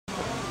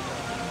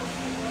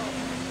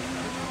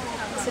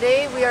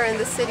Today we are in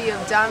the city of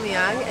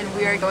Damyang and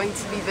we are going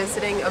to be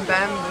visiting a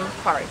bamboo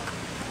park.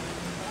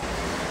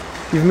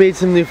 You've made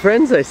some new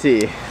friends, I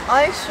see.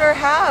 I sure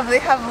have. They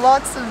have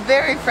lots of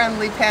very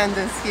friendly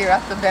pandas here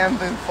at the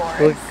bamboo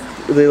forest. Look,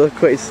 they look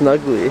quite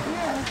snuggly.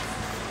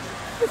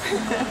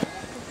 Yes.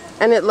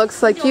 And it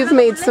looks like you've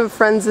made some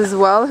friends as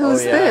well.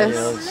 Who's this?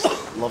 You know,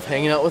 just love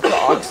hanging out with the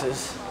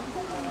oxes.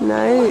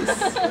 Nice.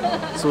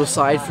 So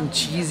aside from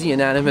cheesy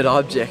inanimate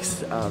objects,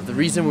 the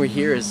reason we're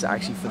here is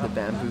actually for the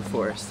bamboo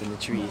forest and the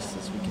trees,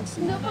 as we can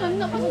see.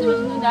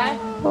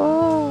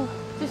 Oh.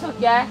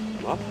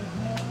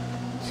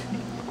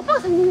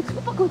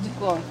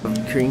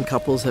 Korean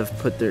couples have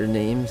put their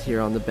names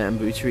here on the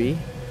bamboo tree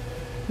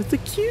with a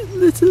cute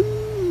little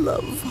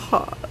love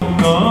heart.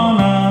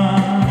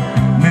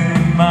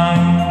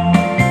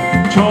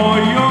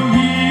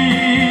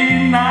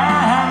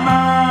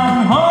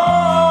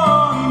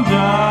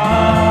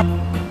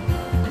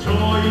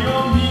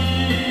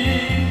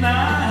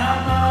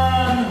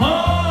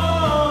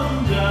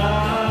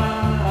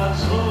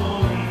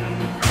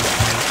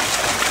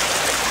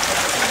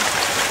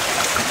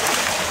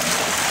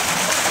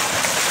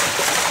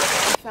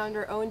 Found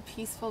our own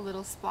peaceful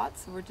little spot,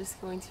 so we're just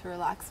going to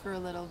relax for a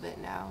little bit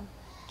now.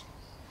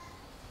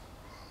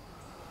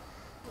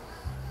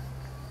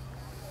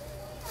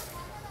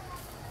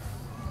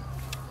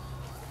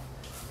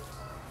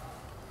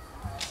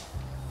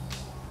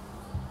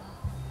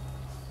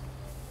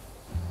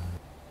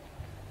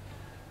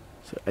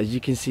 So as you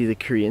can see, the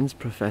Koreans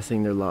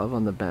professing their love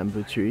on the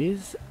bamboo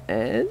trees,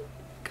 and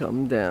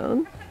come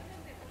down.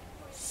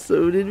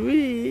 So did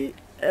we.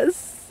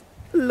 S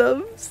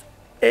loves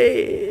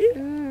A.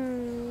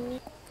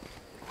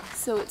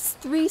 So it's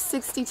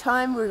 360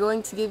 time. We're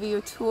going to give you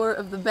a tour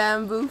of the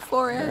bamboo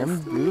forest.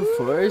 Bamboo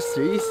forest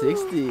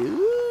 360.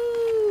 Ooh.